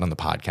talk about on the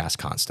podcast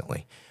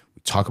constantly.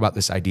 We talk about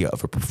this idea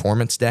of a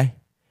performance day.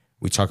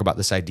 We talk about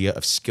this idea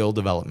of skill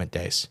development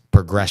days,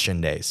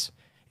 progression days,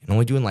 and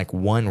only doing like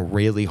one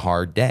really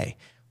hard day.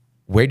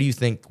 What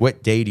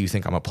day do you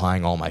think I'm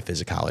applying all my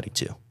physicality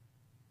to?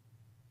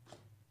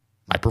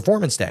 My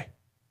performance day.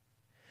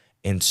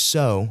 And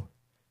so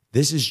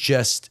this is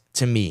just,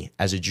 to me,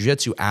 as a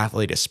jiu-jitsu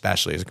athlete,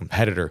 especially as a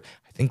competitor,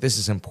 I think this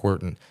is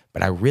important.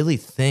 But I really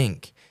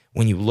think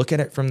when you look at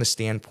it from the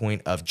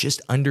standpoint of just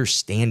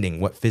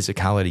understanding what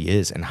physicality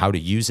is and how to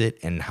use it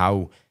and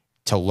how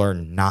to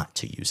learn not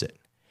to use it,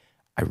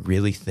 I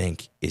really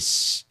think it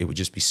would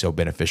just be so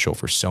beneficial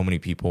for so many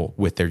people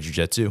with their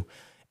jiu-jitsu.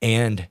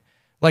 And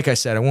like I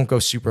said, I won't go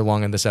super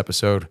long in this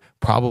episode,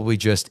 probably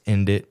just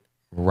end it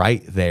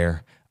right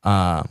there.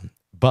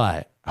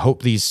 But I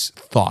hope these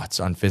thoughts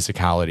on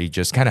physicality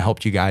just kind of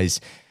helped you guys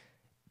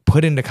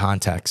put into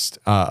context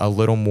a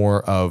little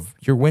more of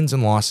your wins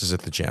and losses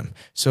at the gym.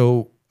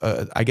 So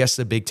I guess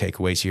the big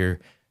takeaways here,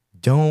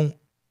 don't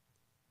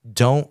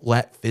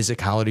let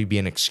physicality be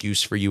an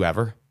excuse for you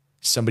ever.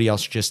 Somebody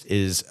else just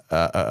is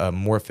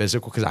more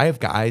physical, because I have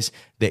guys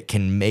that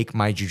can make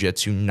my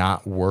jiu-jitsu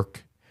not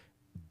work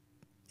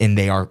and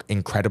they are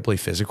incredibly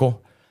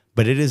physical,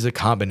 but it is a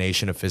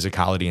combination of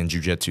physicality and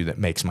jiu-jitsu that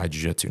makes my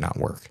jiu-jitsu not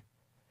work.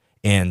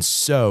 And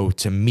so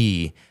to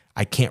me,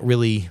 I can't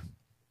really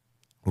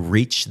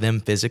reach them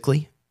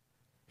physically.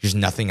 There's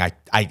nothing,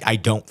 I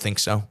don't think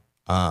so.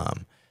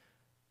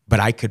 But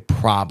I could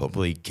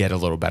probably get a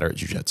little better at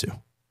jiu-jitsu.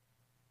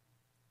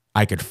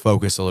 I could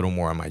focus a little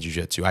more on my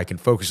jiu-jitsu. I can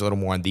focus a little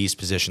more on these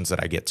positions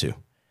that I get to.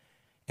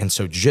 And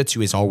so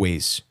jiu-jitsu is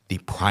always the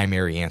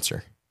primary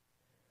answer.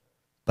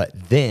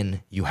 But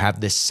then you have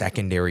this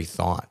secondary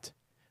thought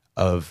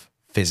of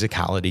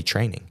physicality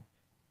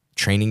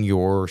training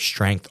your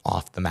strength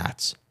off the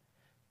mats.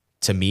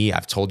 To me,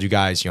 I've told you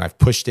guys, I've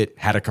pushed it,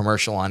 had a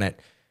commercial on it.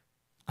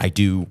 I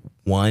do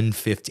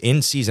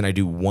in season, I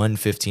do one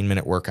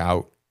 15-minute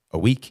workout a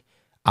week.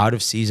 Out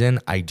of season,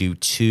 I do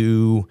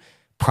two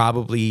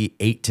probably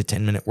 8 to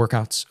 10-minute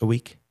workouts a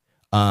week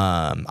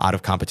out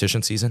of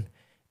competition season.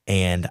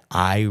 And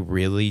I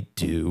really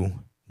do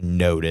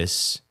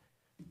notice,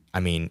 I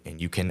mean, and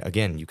you can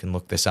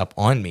look this up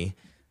on me.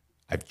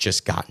 I've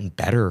just gotten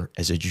better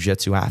as a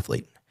jiu-jitsu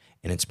athlete.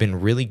 And it's been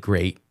really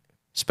great,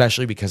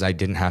 especially because I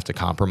didn't have to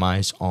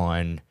compromise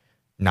on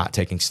not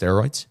taking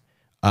steroids.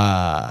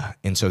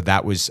 And so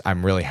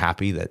I'm really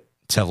happy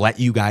to let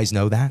you guys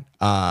know that.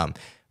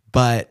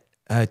 But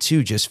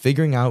two, just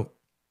figuring out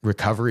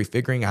recovery,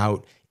 figuring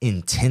out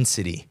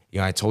intensity.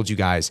 I told you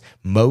guys,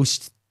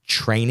 most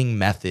training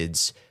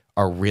methods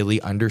are really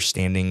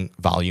understanding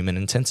volume and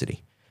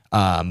intensity.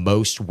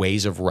 Most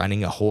ways of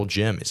running a whole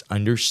gym is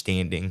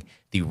understanding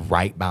the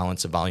right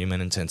balance of volume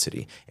and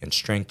intensity. And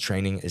strength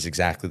training is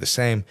exactly the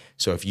same.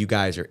 So if you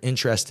guys are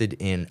interested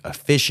in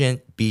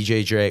efficient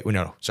BJJ,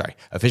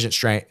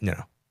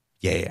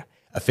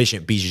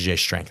 efficient BJJ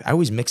strength. I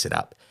always mix it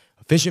up.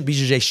 Efficient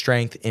BJJ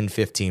strength in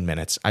 15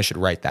 minutes. I should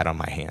write that on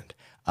my hand.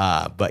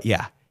 But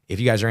yeah, if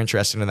you guys are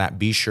interested in that,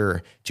 be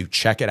sure to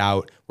check it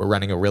out. We're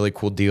running a really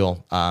cool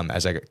deal.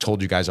 As I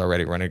told you guys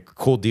already, we're running a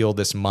cool deal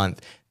this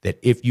month that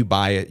if you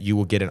buy it, you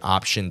will get an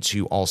option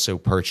to also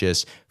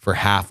purchase for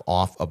half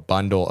off a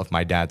bundle of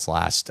my dad's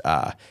last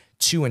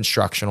 2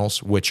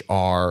 instructionals, which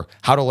are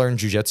How to Learn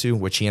Jiu-Jitsu,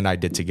 which he and I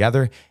did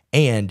together,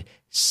 and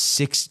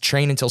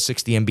Train Until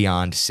 60 and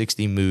Beyond,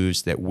 60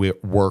 moves that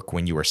work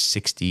when you are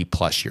 60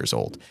 plus years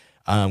old.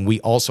 We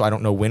also, I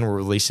don't know when we're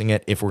releasing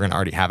it, if we're going to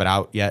already have it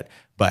out yet,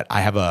 but I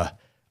have a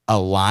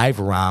live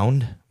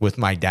round with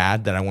my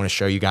dad that I want to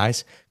show you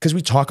guys, because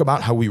we talk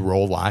about how we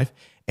roll live,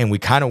 and we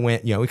kind of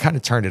went, we kind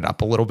of turned it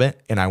up a little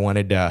bit, and I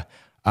wanted to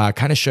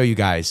kind of show you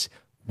guys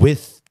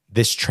with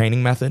this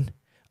training method,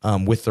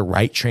 with the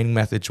right training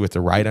methods, with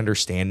the right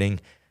understanding,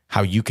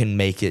 how you can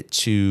make it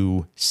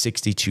to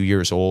 62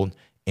 years old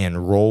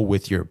and roll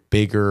with your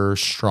bigger,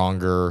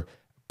 stronger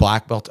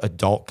black belt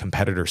adult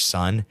competitor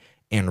son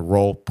and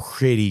roll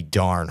pretty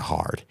darn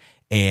hard.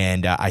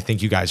 And I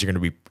think you guys are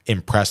going to be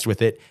impressed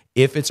with it.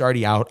 If it's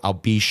already out, I'll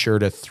be sure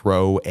to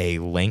throw a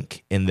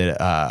link in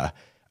the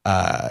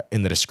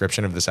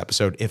description of this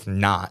episode. If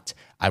not,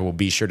 I will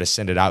be sure to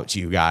send it out to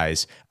you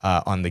guys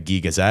on the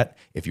Gi Gazette.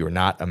 If you're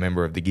not a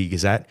member of the Gi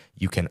Gazette,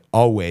 you can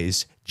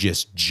always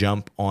just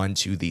jump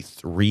onto the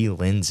 3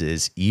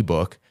 Lenses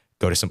ebook.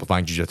 Go to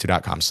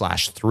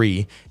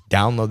simplifyingjujitsu.com/3.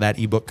 Download that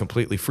ebook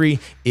completely free.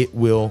 It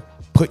will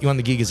put you on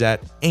the Gi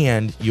Gazette,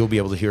 and you'll be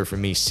able to hear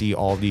from me, see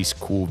all these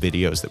cool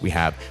videos that we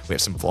have. We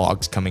have some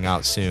vlogs coming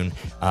out soon,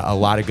 a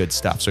lot of good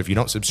stuff. So if you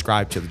don't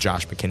subscribe to the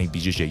Josh McKinney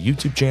BJJ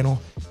YouTube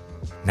channel,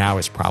 now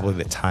is probably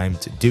the time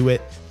to do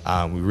it.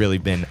 We've really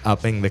been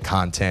upping the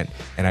content,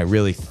 and I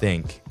really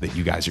think that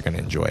you guys are going to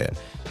enjoy it.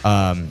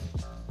 I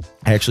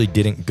actually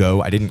didn't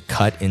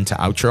cut into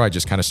outro. I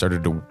just kind of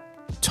started to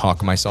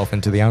talk myself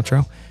into the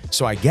outro.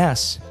 So I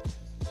guess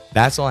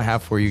that's all I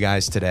have for you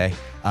guys today.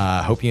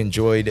 Hope you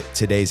enjoyed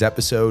today's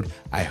episode.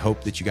 I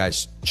hope that you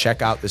guys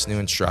check out this new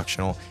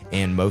instructional.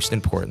 And most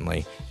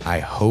importantly, I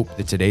hope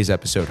that today's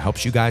episode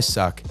helps you guys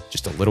suck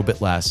just a little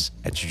bit less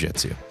at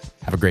jiu-jitsu.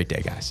 Have a great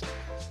day, guys.